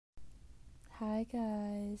Hi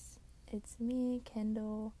guys, it's me,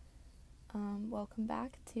 Kendall. Welcome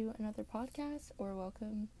back to another podcast, or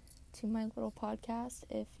welcome to my little podcast.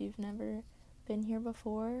 If you've never been here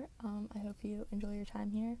before, I hope you enjoy your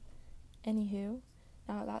time here. Anywho,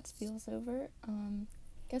 now that spill's over,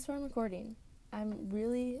 guess where I'm recording? I'm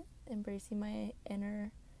really embracing my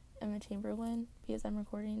inner Emma Chamberlain because I'm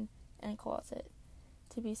recording in a closet.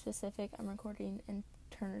 To be specific, I'm recording in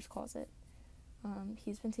Turner's closet.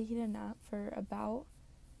 He's been taking a nap for about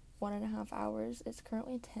 1.5 hours. It's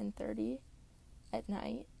currently 10:30 at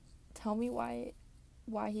night. Tell me why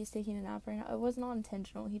he's taking a nap right now. It was not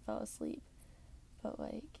intentional. He fell asleep. But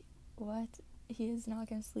what? He is not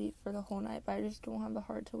going to sleep for the whole night, but I just don't have the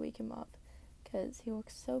heart to wake him up because he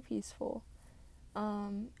looks so peaceful.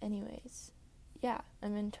 Anyways, yeah,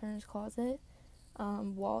 I'm in Turner's closet.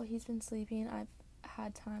 While he's been sleeping, I've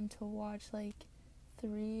had time to watch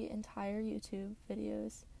 3 entire YouTube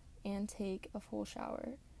videos and take a full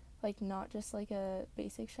shower. Not just a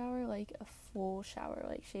basic shower, a full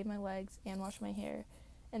shower. Shave my legs and wash my hair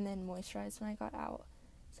and then moisturize when I got out.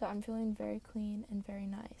 So I'm feeling very clean and very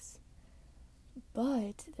nice.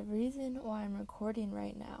 But the reason why I'm recording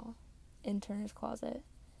right now in Turner's closet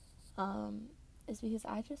is because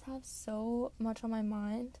I just have so much on my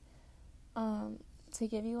mind. To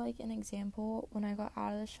give you an example, when I got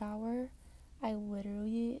out of the shower, I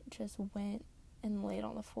literally just went and laid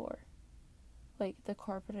on the floor. The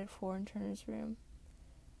carpeted floor in Turner's room.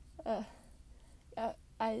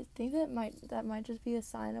 I think that might just be a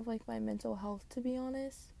sign of my mental health, to be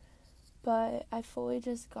honest. But I fully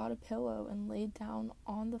just got a pillow and laid down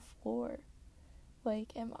on the floor.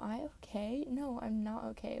 Am I okay? No, I'm not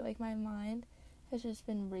okay. My mind has just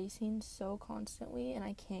been racing so constantly and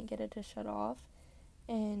I can't get it to shut off.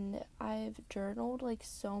 And I've journaled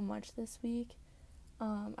so much this week.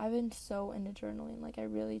 I've been so into journaling. I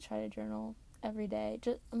really try to journal every day.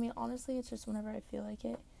 Honestly, it's just whenever I feel like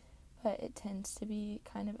it, but it tends to be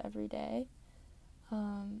kind of every day.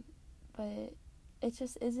 But it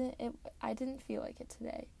just isn't. I didn't feel like it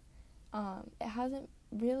today. It hasn't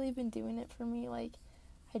really been doing it for me. I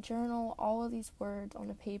journal all of these words on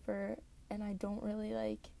a paper, and I don't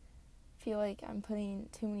really feel like I'm putting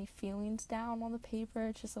too many feelings down on the paper.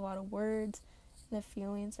 It's just a lot of words. The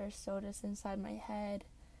feelings are so just inside my head.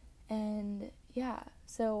 And yeah,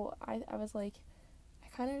 so I was I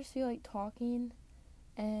kind of just feel like talking,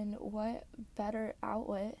 and what better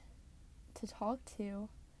outlet to talk to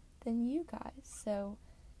than you guys. So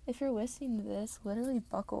if you're listening to this, literally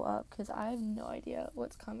buckle up because I have no idea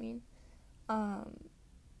what's coming.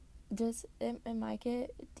 It might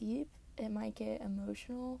get deep, it might get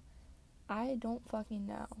emotional. I don't fucking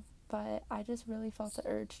know, but I just really felt the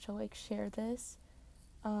urge to share this.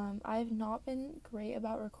 I've not been great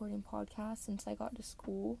about recording podcasts since I got to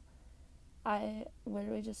school. I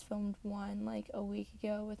literally just filmed one a week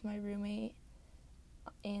ago with my roommate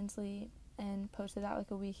Ansley and posted that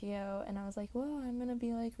a week ago, and I was well, I'm gonna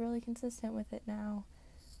be really consistent with it now.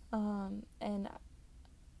 And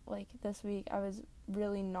this week I was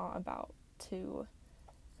really not about to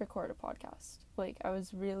record a podcast. I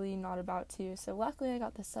was really not about to. So luckily I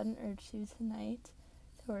got the sudden urge to tonight.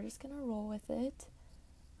 So we're just gonna roll with it.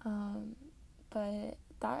 But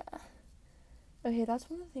that's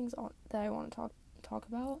one of the things that I want to talk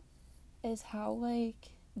about is how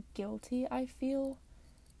guilty I feel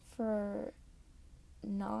for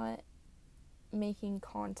not making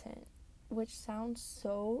content, which sounds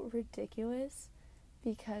so ridiculous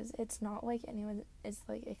because it's not anyone is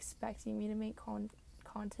expecting me to make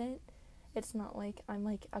content. It's not I'm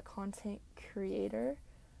a content creator.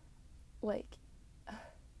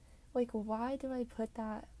 Why do I put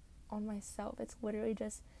that on myself? It's literally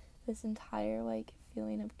just this entire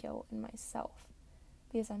feeling of guilt in myself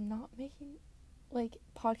because I'm not making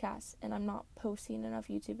podcasts and I'm not posting enough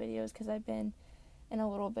YouTube videos because I've been in a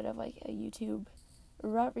little bit of a YouTube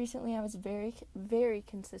rut recently. I was very, very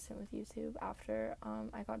consistent with YouTube after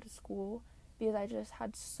I got to school because I just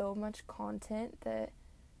had so much content that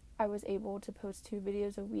I was able to post 2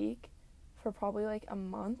 videos a week for probably a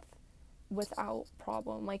month without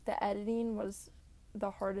problem. The editing was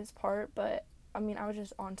the hardest part, but I was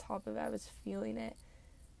just on top of it. I was feeling it,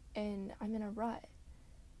 and I'm in a rut.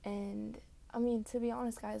 And to be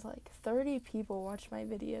honest, guys, 30 people watch my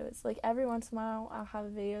videos. Every once in a while I'll have a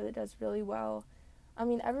video that does really well.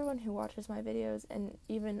 Everyone who watches my videos, and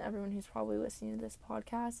even everyone who's probably listening to this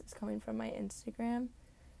podcast, is coming from my Instagram,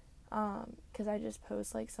 because I just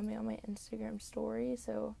post something on my Instagram story,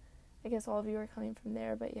 so I guess all of you are coming from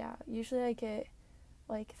there. But yeah, usually I get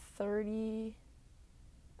 30.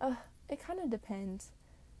 It kind of depends.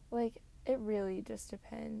 It really just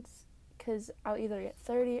depends, because I'll either get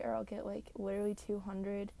 30 or I'll get like literally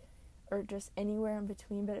 200 or just anywhere in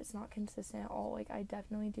between, but it's not consistent at all. Like I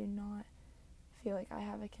definitely do not feel like I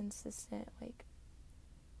have a consistent like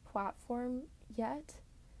platform yet.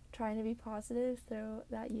 Trying to be positive, throw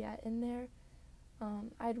that yet in there.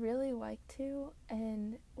 I'd really like to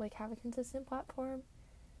and like have a consistent platform,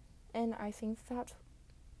 and I think that's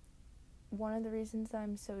one of the reasons that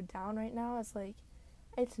I'm so down right now. Is like,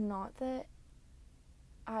 it's not that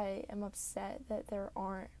I am upset that there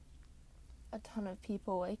aren't a ton of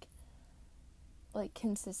people like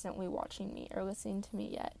consistently watching me or listening to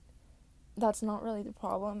me yet. That's not really the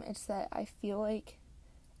problem. It's that I feel like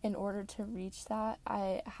in order to reach that,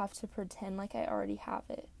 I have to pretend like I already have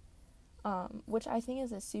it. Which I think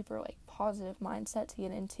is a super like positive mindset to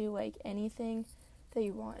get into. Like anything that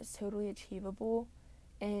you want is totally achievable,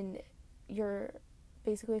 and you're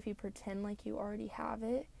basically, if you pretend like you already have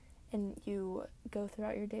it and you go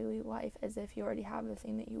throughout your daily life as if you already have the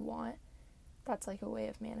thing that you want, that's like a way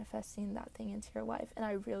of manifesting that thing into your life. And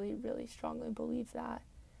I really, really strongly believe that.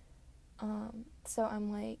 So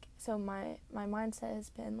I'm like, so my mindset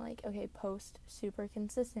has been like, okay, post super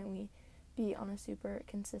consistently, be on a super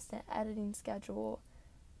consistent editing schedule,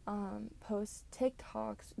 post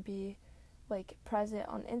TikToks, be like present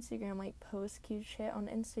on Instagram, like post cute shit on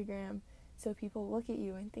Instagram so people look at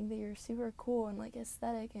you and think that you're super cool and like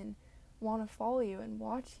aesthetic and want to follow you and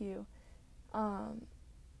watch you. And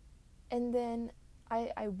then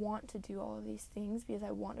I want to do all of these things because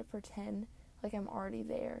I want to pretend like I'm already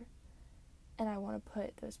there, and I want to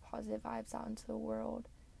put those positive vibes out into the world,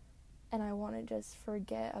 and I want to just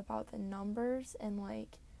forget about the numbers and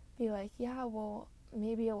like be like, yeah, well,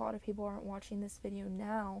 maybe a lot of people aren't watching this video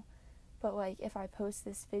now, but like if I post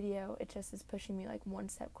this video, it just is pushing me like one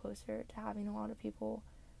step closer to having a lot of people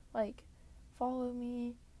like follow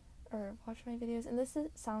me or watch my videos. And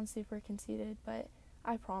sounds super conceited, but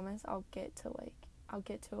I promise I'll get to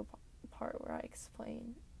a part where I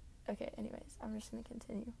explain. Okay, anyways, I'm just gonna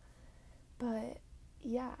continue. But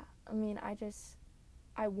yeah, I mean,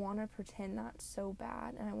 I want to pretend that so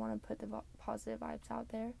bad, and I want to put the positive vibes out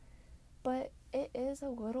there, but it is a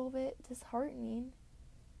little bit disheartening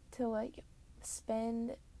to like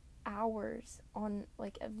spend hours on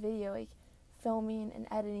like a video, like filming and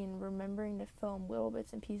editing, remembering to film little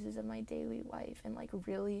bits and pieces of my daily life and like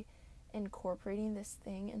really incorporating this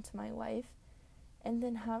thing into my life, and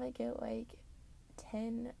then have it get like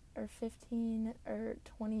 10 or 15 or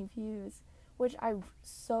 20 views, which I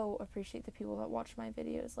so appreciate the people that watch my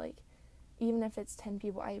videos. Like, even if it's 10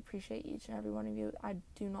 people, I appreciate each and every one of you. I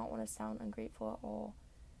do not want to sound ungrateful at all,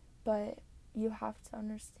 but you have to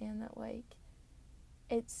understand that like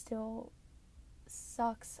it still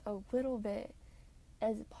sucks a little bit,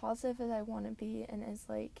 as positive as I want to be and as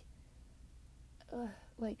like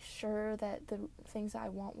sure that the things I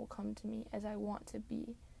want will come to me as I want to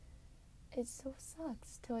be. It still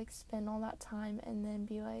sucks to like spend all that time and then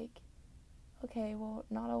be like, okay, well,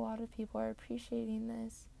 not a lot of people are appreciating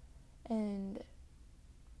this, and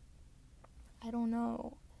I don't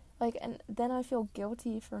know, like, and then I feel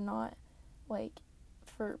guilty for not like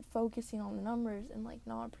for focusing on the numbers and like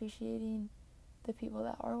not appreciating the people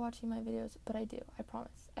that are watching my videos. But I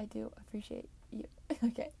promise I do appreciate you.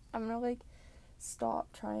 Okay, I'm gonna like stop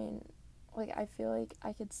trying, like I feel like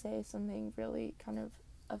I could say something really kind of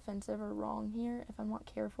offensive or wrong here if I'm not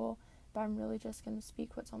careful, but I'm really just gonna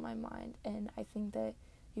speak what's on my mind, and I think that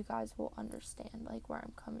you guys will understand like where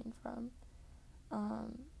I'm coming from.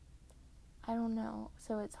 I don't know,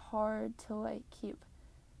 so it's hard to like keep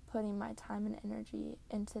putting my time and energy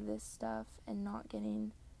into this stuff and not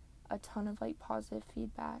getting a ton of like positive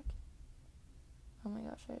feedback. Oh my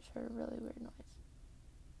gosh, I just heard a really weird noise.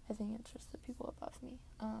 I think it's just the people above me.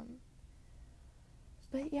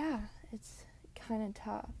 But yeah, it's kind of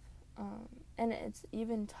tough. And it's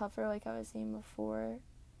even tougher, like I was saying before,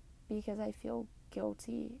 because I feel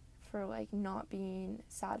guilty for like not being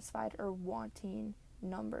satisfied or wanting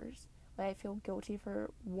numbers. Like I feel guilty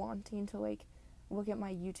for wanting to like look at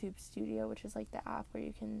my YouTube Studio, which is like the app where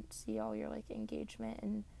you can see all your like engagement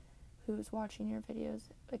and who's watching your videos,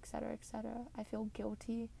 etc., etc. I feel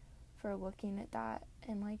guilty for looking at that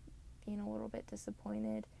and like being a little bit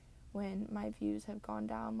disappointed when my views have gone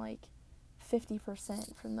down like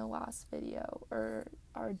 50% from the last video, or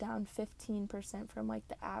are down 15% from like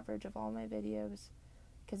the average of all my videos,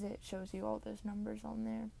 because it shows you all those numbers on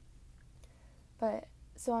there. But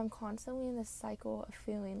so I'm constantly in this cycle of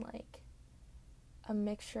feeling like a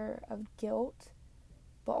mixture of guilt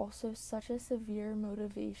but also such a severe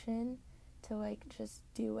motivation to like just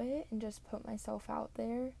do it and just put myself out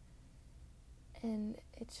there. And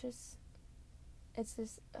it's just, it's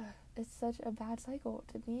this, it's such a bad cycle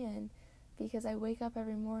to be in, because I wake up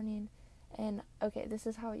every morning and, okay, this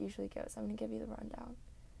is how it usually goes. I'm going to give you the rundown.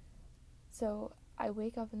 So I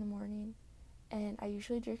wake up in the morning and I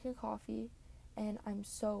usually drink a coffee, and I'm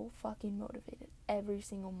so fucking motivated every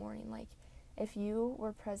single morning. Like, if you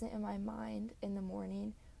were present in my mind in the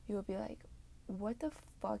morning, you would be like, what the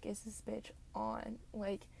fuck is this bitch on?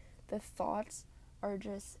 Like, the thoughts are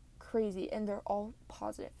just crazy, and they're all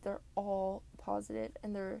positive.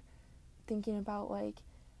 And they're thinking about like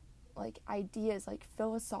ideas, like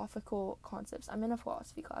philosophical concepts. I'm in a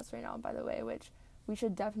philosophy class right now, by the way, which we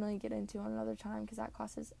should definitely get into on another time, because that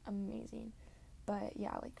class is amazing. But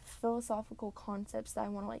yeah, like philosophical concepts that I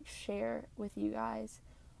want to like share with you guys,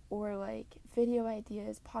 or like video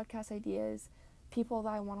ideas, podcast ideas, people that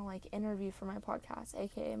I want to like interview for my podcast,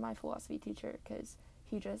 aka my philosophy teacher, because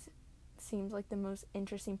he just seems like the most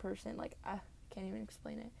interesting person. Like, I can't even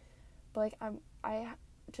explain it, but like I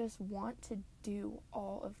just want to do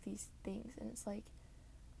all of these things, and it's like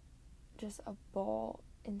just a ball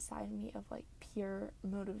inside me of like pure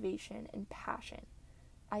motivation and passion.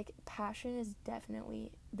 Like, passion is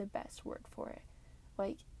definitely the best word for it.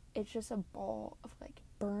 Like, it's just a ball of like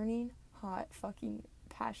burning hot fucking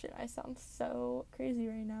passion. I sound so crazy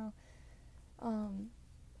right now.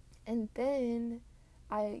 And then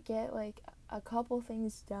I get like a couple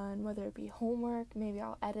things done, whether it be homework, maybe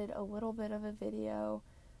I'll edit a little bit of a video,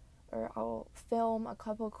 or I'll film a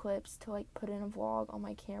couple clips to like put in a vlog on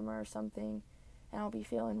my camera or something, and I'll be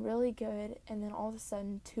feeling really good. And then all of a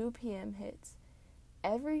sudden 2 p.m. hits.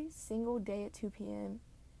 Every single day at 2 p.m.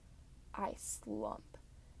 I slump.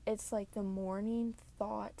 It's like the morning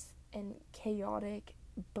thoughts and chaotic,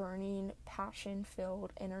 burning,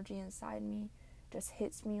 passion-filled energy inside me just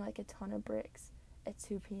hits me like a ton of bricks at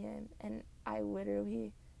 2 p.m. and I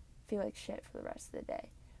literally feel like shit for the rest of the day,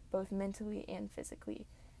 both mentally and physically.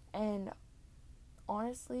 And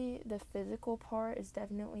honestly, the physical part is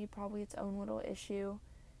definitely probably its own little issue,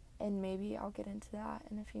 and maybe I'll get into that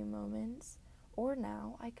in a few moments. Or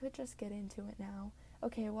now. I could just get into it now.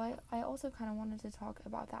 Okay, well, I also kind of wanted to talk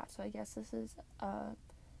about that, so I guess this is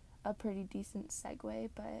a pretty decent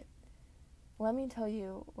segue, but let me tell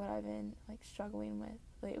you what I've been, like, struggling with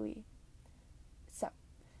lately. So,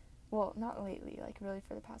 well, not lately, like, really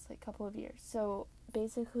for the past, like, couple of years. So,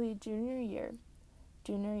 basically, junior year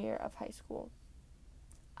of high school,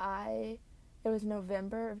 it was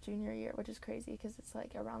November of junior year, which is crazy, because it's,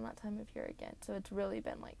 like, around that time of year again, so it's really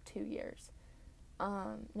been, like, 2 years.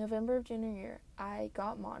 November of junior year, I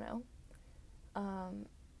got mono.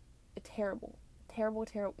 Terrible.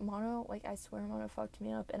 Mono, like, I swear mono fucked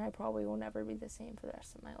me up, and I probably will never be the same for the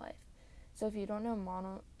rest of my life. So if you don't know,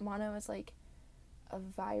 mono is like a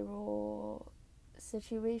viral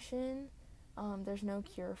situation. There's no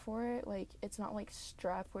cure for it. Like, it's not like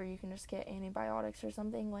strep where you can just get antibiotics or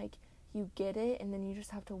something. Like, you get it, and then you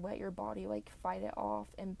just have to let your body, like, fight it off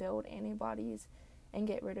and build antibodies and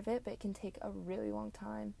get rid of it, but it can take a really long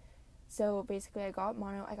time. So basically, I got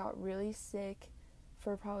mono. I got really sick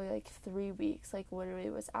for probably like 3 weeks. Like, literally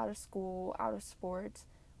was out of school, out of sports.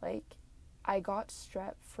 Like, I got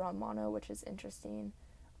strep from mono, which is interesting.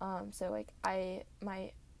 So like,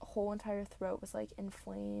 my whole entire throat was like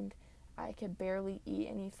inflamed. I could barely eat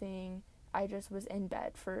anything. I just was in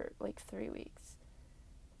bed for like 3 weeks.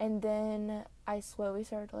 And then I slowly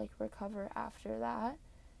started to like recover after that,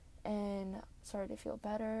 and started to feel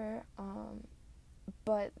better,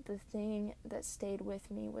 but the thing that stayed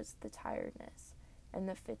with me was the tiredness and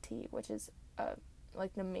the fatigue, which is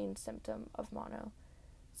like the main symptom of mono.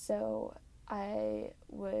 So I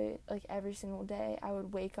would, like, every single day, I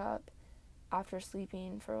would wake up after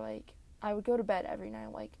sleeping for like, I would go to bed every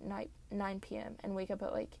night like 9 p.m. and wake up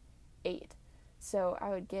at like 8. So I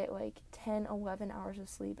would get like 10-11 hours of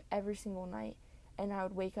sleep every single night, and I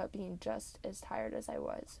would wake up being just as tired as I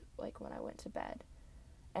was, like, when I went to bed.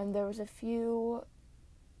 And there was a few,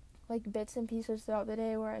 like, bits and pieces throughout the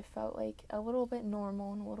day where I felt, like, a little bit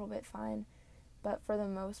normal and a little bit fine. But for the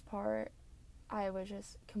most part, I was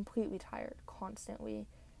just completely tired constantly.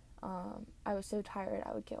 I was so tired,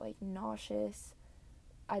 I would get, like, nauseous.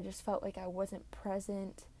 I just felt like I wasn't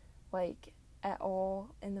present, like, at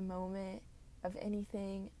all in the moment of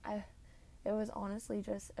anything. It was honestly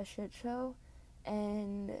just a shit show.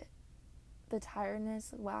 And the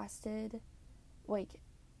tiredness lasted, like,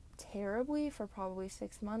 terribly for probably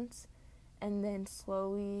 6 months, and then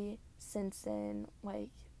slowly since then, like,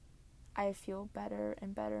 I feel better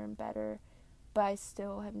and better and better, but I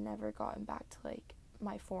still have never gotten back to like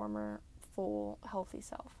my former full healthy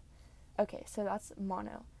self. Okay, so that's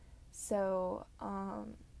mono. So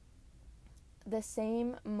the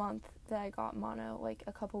same month that I got mono, like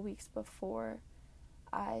a couple weeks before,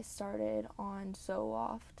 I started on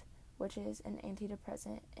Zoloft, which is an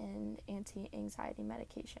antidepressant and anti-anxiety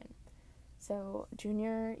medication. So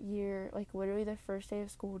junior year, like literally the first day of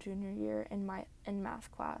school junior year in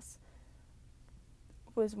math class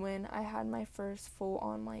was when I had my first full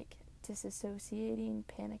on like disassociating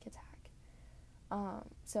panic attack.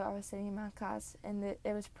 So I was sitting in math class and it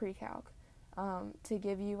was pre-calc. To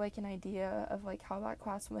give you like an idea of like how that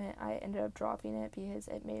class went, I ended up dropping it because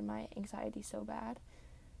it made my anxiety so bad.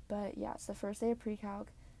 But yeah, it's the first day of pre-calc.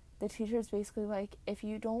 The teacher is basically like, if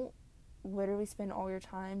you don't literally spend all your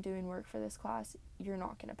time doing work for this class, you're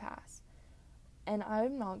not gonna pass. And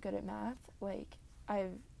I'm not good at math. Like I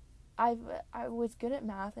was good at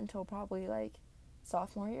math until probably like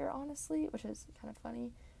sophomore year, honestly, which is kind of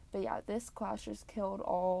funny. But yeah, this class just killed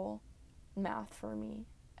all math for me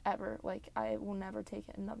ever. Like I will never take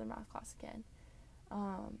another math class again.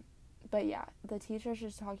 But yeah, the teacher's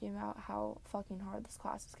just talking about how fucking hard this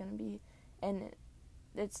class is gonna be, and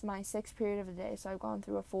it's my 6th period of the day, so I've gone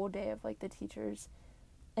through a full day of like the teachers,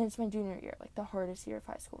 and it's my junior year, like the hardest year of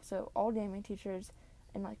high school. So all day my teachers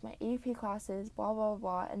and like my AP classes, blah blah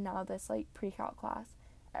blah, and now this like pre-calc class.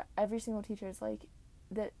 Every single teacher is like,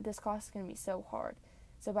 this class is gonna be so hard.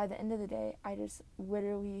 So by the end of the day, I just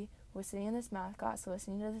literally was sitting in this math class,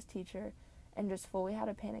 listening to this teacher, and just fully had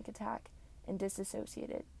a panic attack and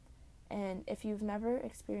disassociated. And if you've never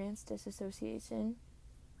experienced disassociation,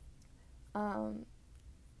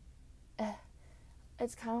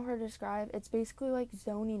 it's kind of hard to describe. It's basically like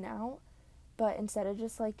zoning out, but instead of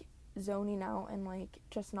just like zoning out and like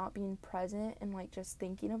just not being present and like just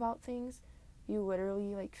thinking about things, you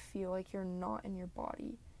literally like feel like you're not in your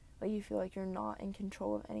body. Like you feel like you're not in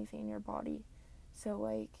control of anything in your body. So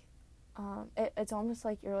like it's almost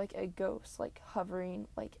like you're like a ghost, like hovering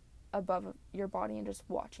like above your body and just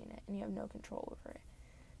watching it, and you have no control over it.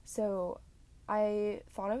 So I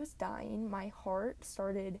thought I was dying. My heart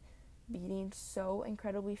started beating so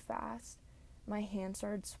incredibly fast. My hands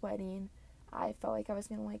started sweating. I felt like I was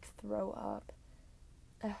gonna like throw up.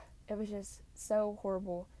 It was just so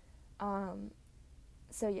horrible.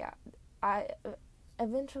 So yeah, I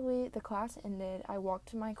eventually the class ended. I walked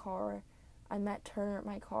to my car. I met Turner at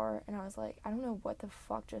my car, and I was like, I don't know what the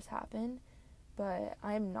fuck just happened, but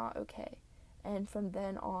I'm not okay. And from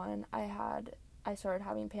then on, I started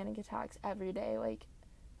having panic attacks every day, like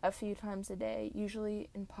a few times a day, usually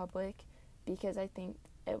in public, because I think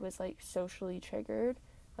it was like socially triggered.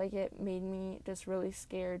 Like it made me just really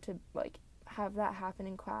scared to like have that happen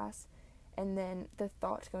in class. And then the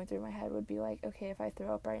thoughts going through my head would be like, okay, if I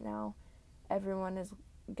throw up right now, everyone is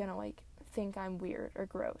gonna like think I'm weird or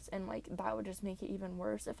gross, and like that would just make it even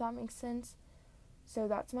worse, if that makes sense. So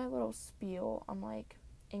that's my little spiel on like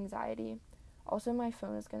anxiety. Also, my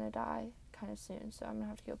phone is gonna die kind of soon, so I'm gonna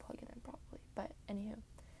have to go plug it in probably. But anywho,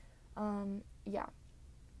 yeah.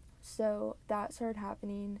 So that started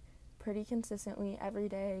happening pretty consistently every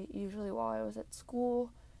day, usually while I was at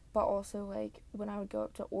school, but also like when I would go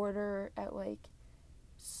up to order at like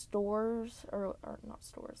stores or not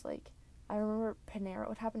stores, like I remember Panera. It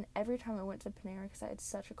would happen every time I went to Panera because I had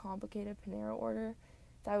such a complicated Panera order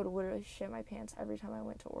that I would literally shit my pants every time I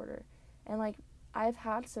went to order. And like I've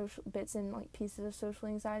had social bits and like pieces of social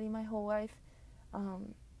anxiety my whole life.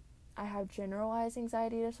 I have generalized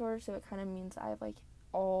anxiety disorder, so it kind of means I have like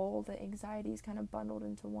all the anxieties kind of bundled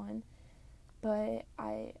into one. But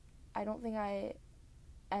I don't think I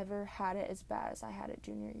ever had it as bad as I had it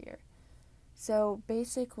junior year. So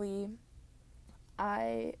basically,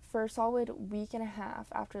 for a solid week and a half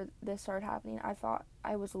after this started happening, I thought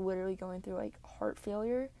I was literally going through like heart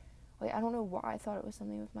failure. Like I don't know why I thought it was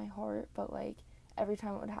something with my heart, but like every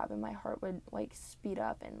time it would happen, my heart would like speed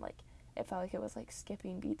up, and like it felt like it was like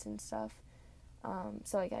skipping beats and stuff.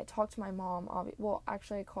 So like I talked to my mom.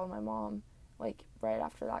 Actually I called my mom like right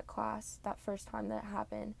after that class, that first time that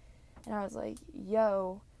happened, and I was like,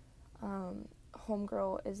 "Yo,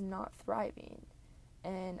 homegirl is not thriving,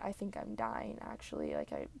 and I think I'm dying actually.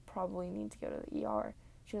 Like I probably need to go to the ER."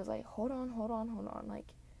 She was like, hold on.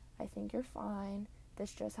 Like I think you're fine.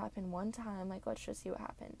 This just happened one time. Like let's just see what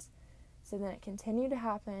happens. So then it continued to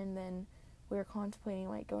happen. Then we were contemplating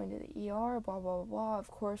like going to the ER, blah blah blah. Of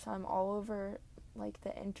course, I'm all over like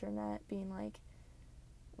the internet being like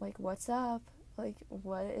what's up? Like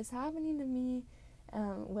what is happening to me?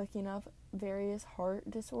 Looking up various heart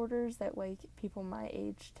disorders that like people my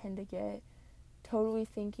age tend to get. Totally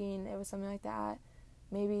thinking it was something like that.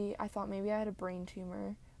 I thought maybe I had a brain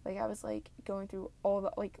tumor. Like I was like going through all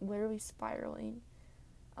the like literally spiraling.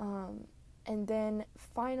 And then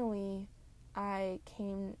finally I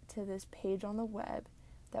came to this page on the web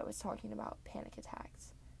that was talking about panic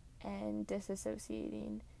attacks and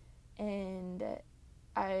disassociating, and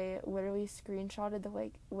I literally screenshotted the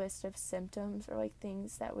like list of symptoms or like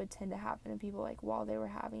things that would tend to happen to people like while they were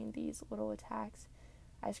having these little attacks.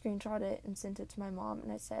 I screenshot it and sent it to my mom,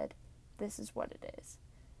 and I said, this is what it is.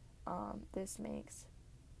 This makes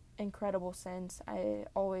incredible sense. I've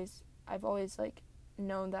always like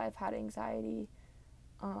known that I've had anxiety,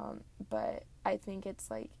 but I think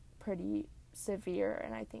it's like pretty severe,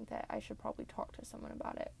 and I think that I should probably talk to someone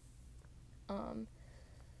about it.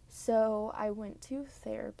 So I went to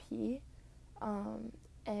therapy,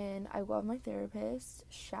 and I love my therapist.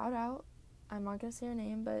 Shout out, I'm not gonna say her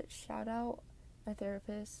name, but shout out my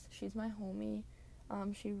therapist. She's my homie.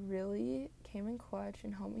 She really came in clutch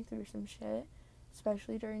and helped me through some shit,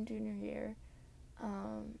 especially during junior year.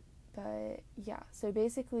 But yeah, so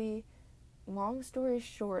basically, long story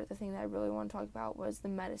short, the thing that I really want to talk about was the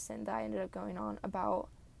medicine that I ended up going on about.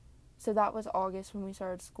 So that was August when we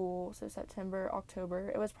started school, so September, October.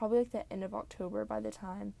 It was probably like the end of October by the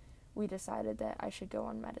time we decided that I should go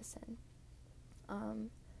on medicine.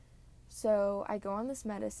 So I go on this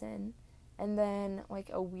medicine, and then like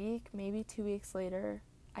a week, maybe 2 weeks later,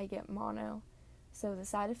 I get mono. So the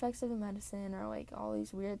side effects of the medicine are like all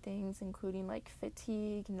these weird things, including like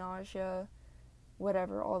fatigue, nausea,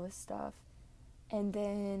 whatever, all this stuff. And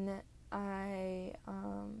then I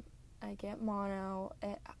get mono.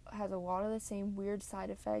 It has a lot of the same weird side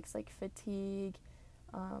effects like fatigue,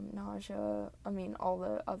 nausea, all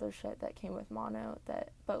the other shit that came with mono,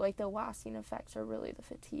 but like the lasting effects are really the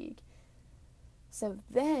fatigue. So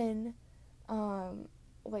then,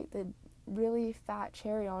 like the really fat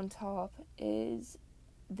cherry on top is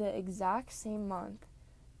the exact same month.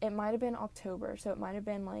 It might have been October, so it might have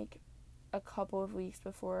been like a couple of weeks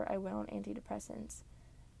before I went on antidepressants.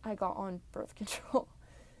 I got on birth control.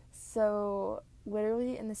 So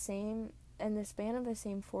literally in the span of the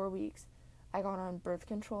same 4 weeks, I got on birth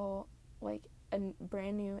control, like a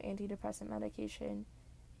brand new antidepressant medication,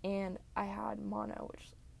 and I had mono, which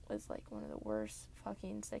was like one of the worst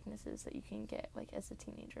fucking sicknesses that you can get like as a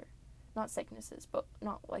teenager. Not sicknesses, but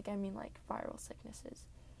not like like viral sicknesses.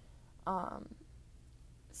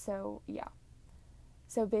 So yeah.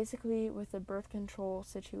 So basically with the birth control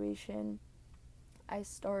situation, I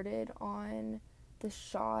started on the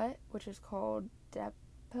shot, which is called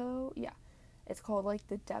Depo. Yeah, it's called like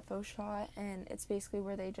the Depo shot, and it's basically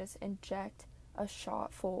where they just inject a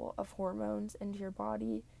shot full of hormones into your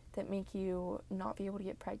body that make you not be able to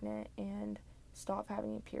get pregnant and stop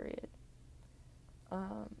having a period.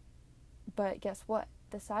 But guess what?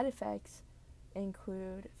 The side effects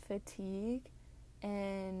include fatigue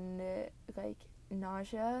and like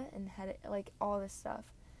nausea and headache, like all this stuff.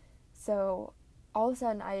 So all of a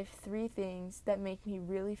sudden I have 3 things that make me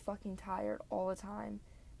really fucking tired all the time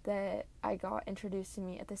that I got introduced to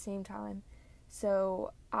me at the same time.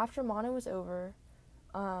 So after mono was over,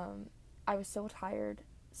 I was so tired.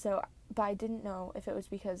 But I didn't know if it was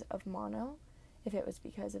because of mono, if it was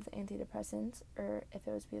because of the antidepressants, or if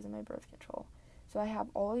it was because of my birth control. So I have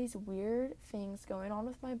all these weird things going on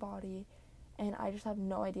with my body, and I just have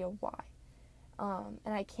no idea why.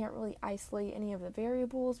 And I can't really isolate any of the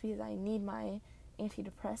variables because I need my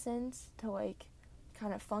antidepressants to like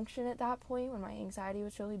kind of function at that point when my anxiety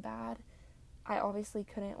was really bad. I obviously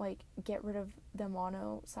couldn't like get rid of the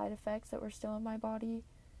mono side effects that were still in my body.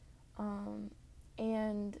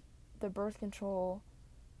 And the birth control,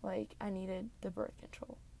 like I needed the birth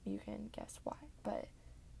control. You can guess why, but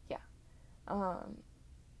yeah.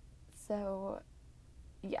 So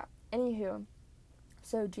yeah, anywho,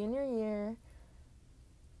 so junior year,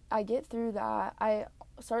 I get through that. I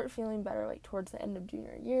start feeling better like towards the end of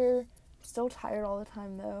junior year. Still tired all the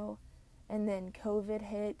time though. And then COVID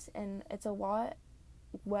hit, and it's a lot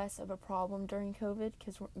less of a problem during COVID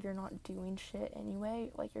because you're not doing shit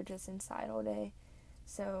anyway. Like you're just inside all day.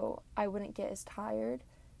 So I wouldn't get as tired.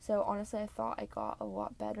 So honestly, I thought I got a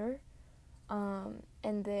lot better.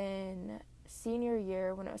 And then senior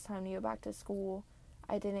year, when it was time to go back to school,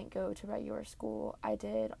 I didn't go to regular school. I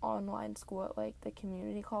did online school at like the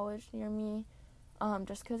community college near me,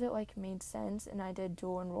 just because it like made sense, and I did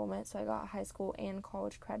dual enrollment, so I got high school and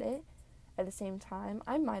college credit at the same time.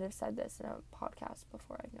 I might have said this in a podcast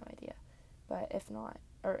before, I have no idea, but if not,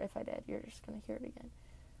 or if I did, you're just gonna hear it again.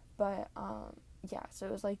 But yeah, so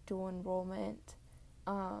it was like dual enrollment,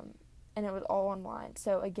 and it was all online.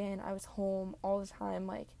 So again, I was home all the time,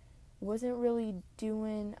 like I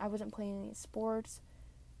wasn't playing any sports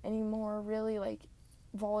anymore, really, like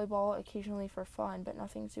volleyball occasionally for fun, but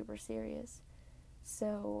nothing super serious.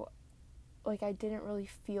 So like, I didn't really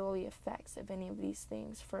feel the effects of any of these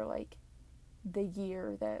things for, like, the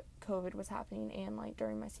year that COVID was happening and, like,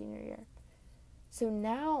 during my senior year. So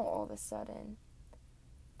now, all of a sudden,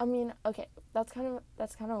 I mean, okay, that's kind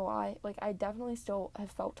of a lie. Like, I definitely still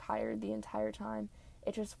have felt tired the entire time.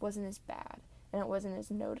 It just wasn't as bad, and it wasn't as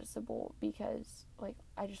noticeable because, like,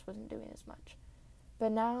 I just wasn't doing as much.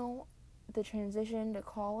 But now, the transition to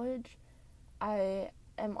college, I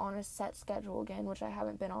am on a set schedule again, which I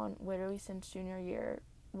haven't been on literally since junior year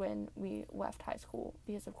when we left high school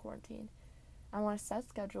because of quarantine. I'm on a set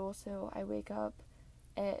schedule, so I wake up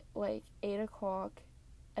at like 8 o'clock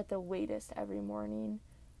at the latest every morning,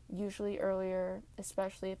 usually earlier,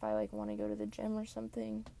 especially if I like want to go to the gym or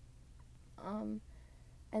something.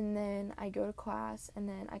 And then I go to class, and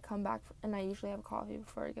then I come back, and I usually have a coffee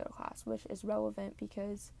before I go to class, which is relevant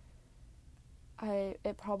because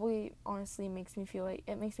it probably honestly makes me feel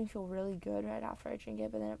really good right after I drink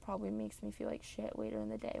it, but then it probably makes me feel like shit later in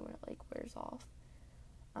the day when it like wears off.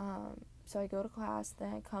 So I go to class,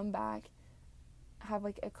 then I come back, have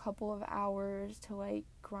like a couple of hours to like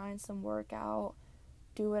grind some workout,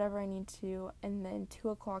 do whatever I need to, and then 2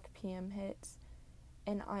 o'clock p.m. hits,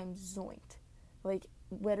 and I'm zoinked. Like,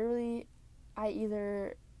 literally, I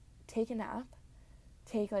either take a nap,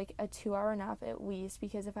 take like a 2-hour nap at least,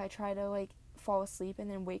 because if I try to like fall asleep and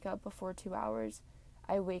then wake up before 2 hours,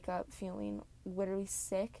 I wake up feeling literally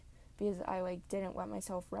sick because I like didn't let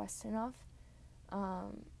myself rest enough.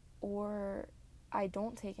 Or I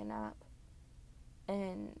don't take a nap,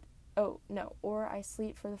 and or I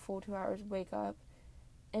sleep for the full 2 hours, wake up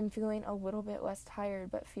and feeling a little bit less tired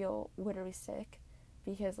but feel literally sick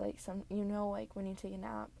because like like when you take a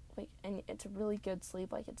nap, like, and it's a really good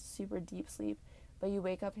sleep, like it's super deep sleep, but you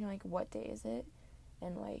wake up and you're like, what day is it?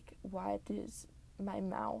 And like, why does my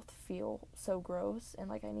mouth feel so gross, and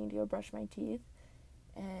like I need to go brush my teeth,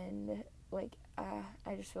 and like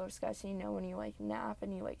I just feel disgusting. When you like nap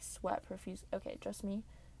and you like sweat profuse. Okay, just me.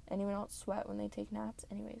 Anyone else sweat when they take naps?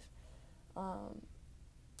 Anyways,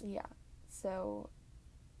 yeah. So,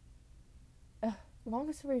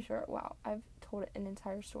 long story short, wow, I've told an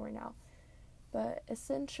entire story now. But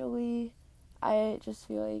essentially, I just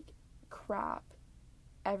feel like crap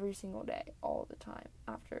every single day, all the time,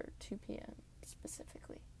 after 2 p.m.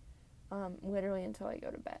 specifically. Literally until I go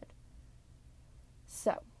to bed.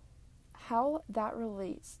 So, how that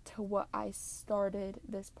relates to what I started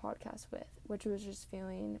this podcast with, which was just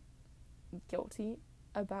feeling guilty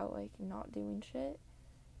about, like, not doing shit,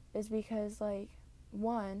 is because, like,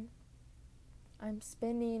 one, I'm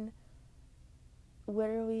spending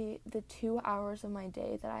literally the 2 hours of my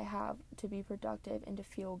day that I have to be productive and to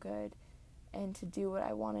feel good and to do what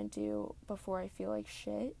I want to do before I feel like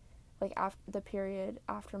shit, like after the period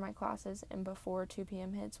after my classes and before 2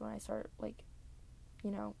 p.m. hits when I start like,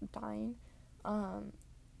 dying.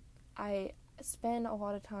 I spend a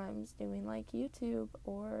lot of times doing like YouTube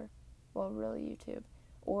really YouTube,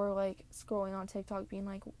 or like scrolling on TikTok being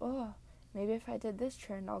like, oh, maybe if I did this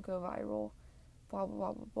trend I'll go viral, blah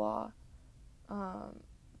blah blah blah blah.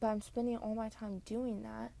 But I'm spending all my time doing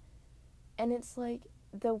that, and it's like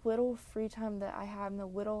the little free time that I have and the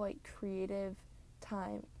little like creative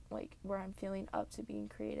time, like where I'm feeling up to being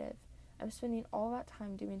creative, I'm spending all that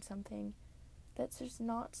time doing something that's just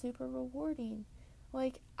not super rewarding.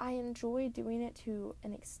 Like, I enjoy doing it to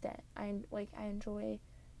an extent. I enjoy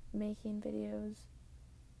making videos.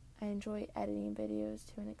 I enjoy editing videos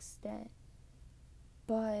to an extent.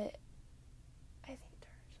 But I think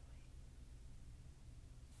Turner's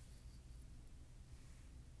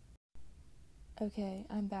awake. Okay,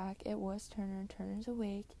 I'm back. It was Turner. Turner's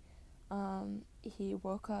awake. He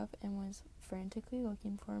woke up and was frantically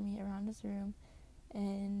looking for me around his room,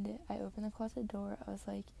 and I opened the closet door. I was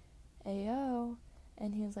like, "Ayo,"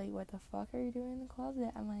 and he was like, "What the fuck are you doing in the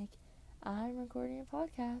closet?" I'm like, "I'm recording a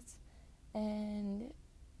podcast," and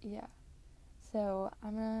yeah. So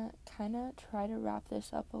I'm gonna kind of try to wrap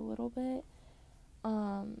this up a little bit.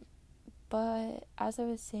 But as I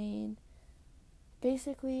was saying,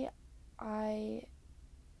 basically, I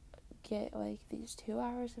get like these 2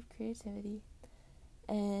 hours of creativity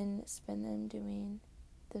and spend them doing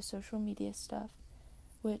the social media stuff,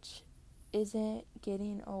 which isn't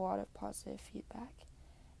getting a lot of positive feedback.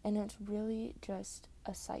 And it's really just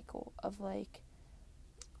a cycle of like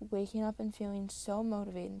waking up and feeling so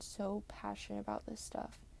motivated and so passionate about this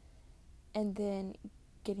stuff, and then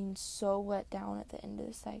getting so let down at the end of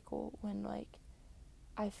the cycle when like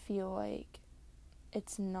I feel like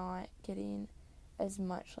it's not getting as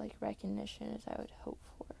much like recognition as I would hope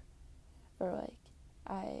for, or like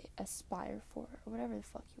I aspire for, or whatever the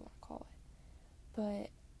fuck you want to call it.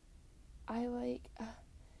 But I like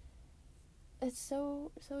it's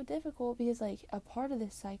so difficult because like a part of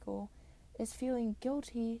this cycle is feeling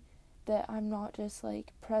guilty that I'm not just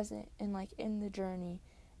like present and like in the journey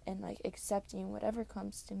and like accepting whatever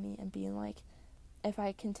comes to me and being like, if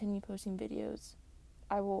I continue posting videos,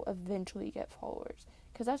 I will eventually get followers,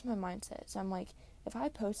 because that's my mindset. So I'm like, if I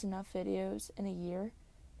post enough videos in a year,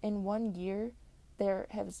 in 1 year there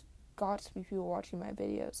has got to be people watching my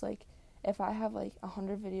videos. Like if I have like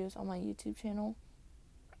 100 videos on my YouTube channel,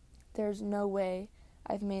 there's no way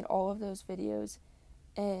I've made all of those videos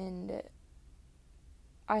and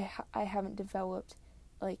I haven't developed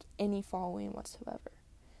like any following whatsoever.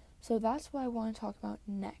 So that's what I want to talk about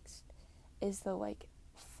next, is the like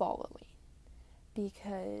following.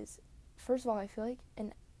 Because first of all, I feel like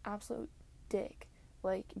an absolute dick,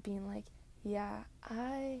 like being like, yeah,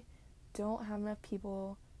 I don't have enough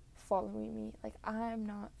people following me, like I'm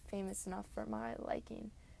not famous enough for my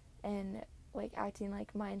liking, and like acting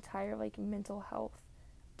like my entire like mental health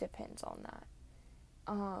depends on that.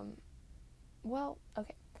 Well,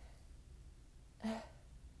 okay.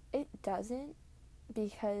 It doesn't,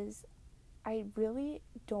 because I really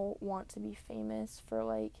don't want to be famous for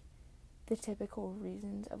like the typical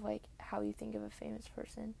reasons of like how you think of a famous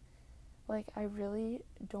person. Like I really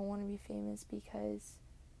don't want to be famous because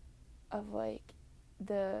of like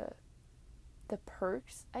the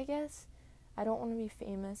perks, I guess. I don't want to be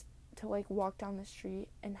famous to like walk down the street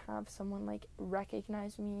and have someone like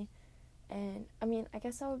recognize me, and I mean, I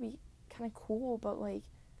guess that would be kind of cool, but like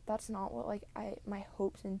that's not what like my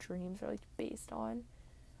hopes and dreams are like based on.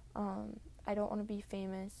 I don't want to be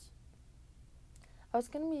famous. I was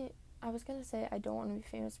gonna say I don't want to be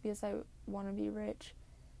famous because I want to be rich,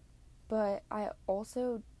 but I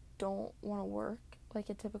also don't want to work like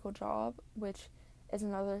a typical job, which is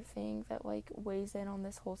another thing that like weighs in on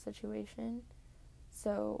this whole situation.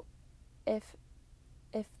 So if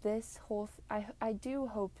this whole I do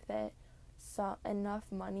hope that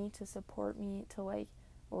enough money to support me to like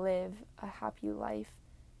live a happy life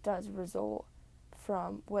does result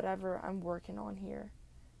from whatever I'm working on here.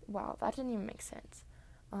 Wow, that didn't even make sense.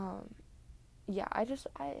 Yeah,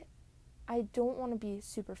 I don't want to be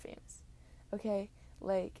super famous. Okay?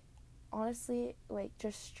 Like honestly, like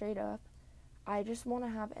just straight up, I just want to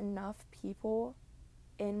have enough people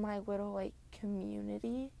in my little like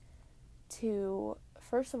community to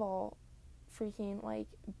first of all freaking like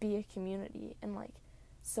be a community and like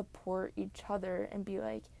support each other and be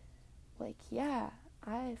like yeah,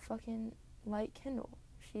 I fucking like Kendall.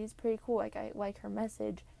 She's pretty cool. Like I like her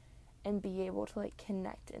message, and be able to like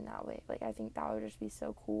connect in that way. Like I think that would just be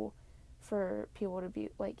so cool for people to be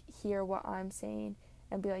like hear what I'm saying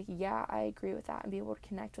and be like, yeah, I agree with that, and be able to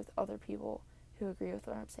connect with other people who agree with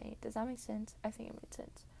what I'm saying. Does that make sense? I think it made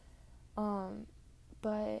sense.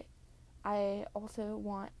 But I also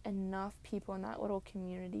want enough people in that little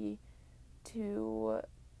community to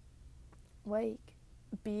like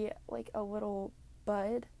be like a little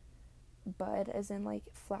bud as in like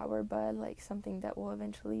flower bud, like something that will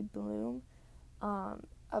eventually bloom,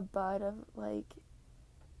 a bud of like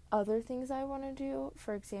other things I want to do.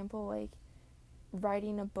 For example, like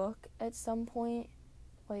writing a book at some point.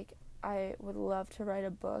 Like I would love to write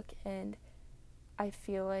a book, and I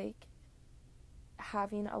feel like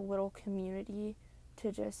having a little community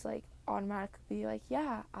to just like automatically be like,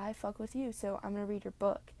 yeah, I fuck with you, so I'm gonna read your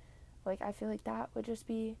book. Like I feel like that would just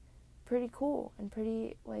be pretty cool and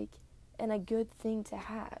pretty like and a good thing to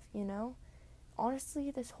have, you know?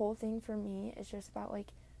 Honestly, this whole thing for me is just about like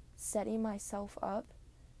setting myself up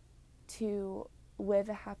to live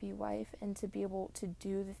a happy life and to be able to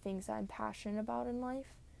do the things that I'm passionate about in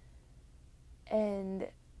life, and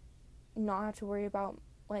not have to worry about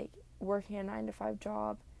like working a 9 to 5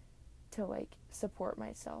 job to like support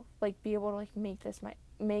myself. Like be able to like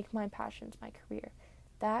make my passions my career.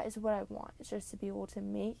 That is what I want. It's just to be able to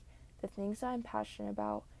make the things that I'm passionate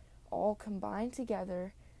about all combined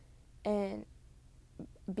together and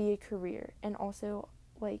be a career, and also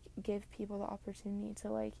like give people the opportunity to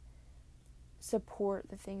like support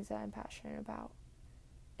the things that I'm passionate about,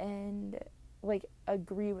 and like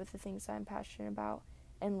agree with the things that I'm passionate about,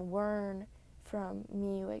 and learn from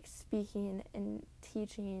me like speaking and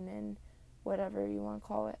teaching and whatever you want to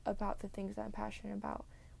call it about the things that I'm passionate about.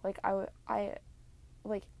 Like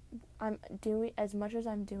I'm doing as much as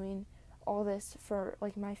I'm doing all this for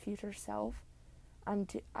like my future self.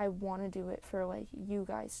 I want to do it for like you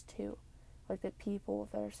guys too, like the people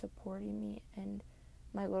that are supporting me and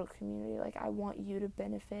my little community. Like I want you to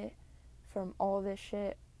benefit from all this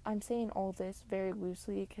shit. I'm saying all this very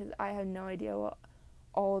loosely because I have no idea what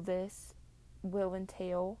all this will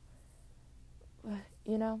entail.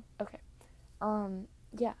 You know? Okay.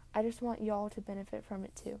 yeah, I just want y'all to benefit from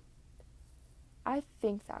it too. I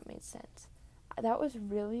think that made sense. That was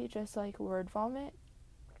really just like word vomit.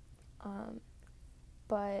 Um,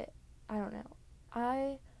 but I don't know.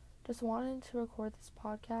 I just wanted to record this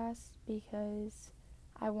podcast because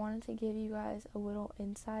I wanted to give you guys a little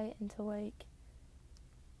insight into like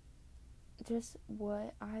just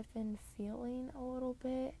what I've been feeling a little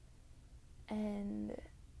bit, and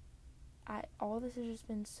all this has just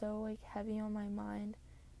been so like heavy on my mind,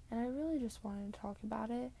 and I really just wanted to talk about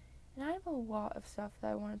it. And I have a lot of stuff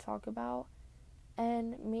that I want to talk about,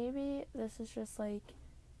 and maybe this is just like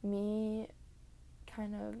me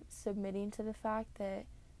kind of submitting to the fact that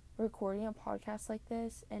recording a podcast like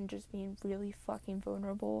this and just being really fucking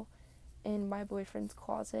vulnerable in my boyfriend's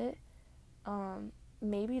closet,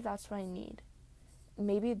 maybe that's what I need.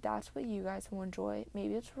 Maybe that's what you guys will enjoy.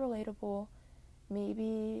 Maybe it's relatable.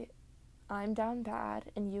 Maybe I'm down bad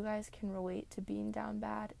and you guys can relate to being down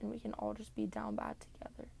bad, and we can all just be down bad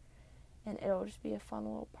together. And it'll just be a fun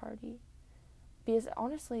little party. Because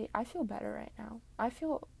honestly, I feel better right now. I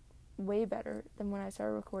feel way better than when I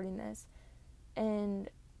started recording this. And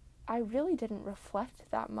I really didn't reflect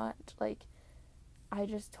that much. Like, I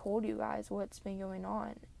just told you guys what's been going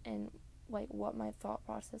on and like what my thought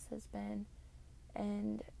process has been,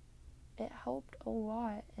 and it helped a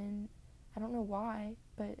lot. And I don't know why,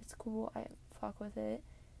 but it's cool. I fuck with it,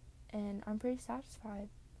 and I'm pretty satisfied.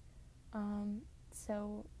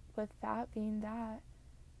 So with that being that,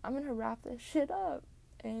 I'm gonna wrap this shit up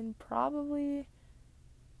and probably,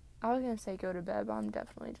 I was gonna say go to bed, but I'm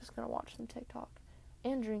definitely just gonna watch some TikTok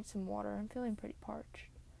and drink some water. I'm feeling pretty parched.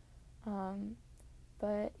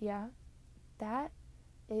 But yeah, that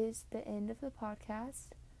is the end of the podcast.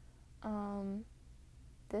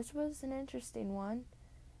 This was an interesting one,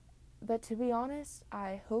 but to be honest,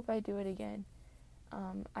 I hope I do it again.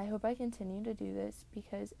 I hope I continue to do this,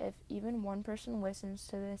 because if even one person listens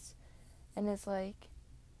to this and is like,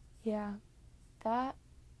 yeah, that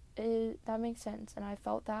makes sense, and I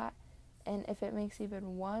felt that, and if it makes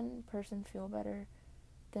even one person feel better,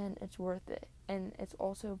 then it's worth it, and it's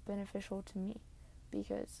also beneficial to me,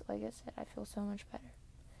 because like I said, I feel so much better.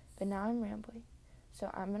 But now I'm rambling, so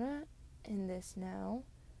I'm gonna end this now.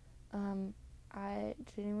 I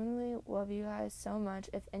genuinely love you guys so much.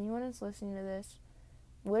 If anyone is listening to this,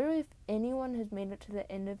 literally if anyone has made it to the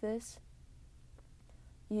end of this,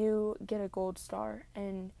 you get a gold star,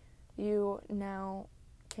 and you now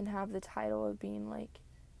can have the title of being like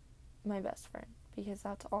my best friend, because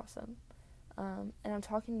that's awesome. And I'm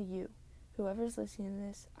talking to you, whoever's listening to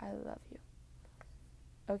this. I love you.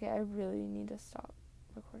 Okay, I really need to stop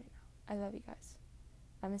recording now. I love you guys.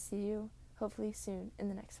 I'm gonna see you hopefully soon in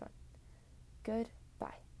the next one.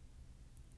 Goodbye.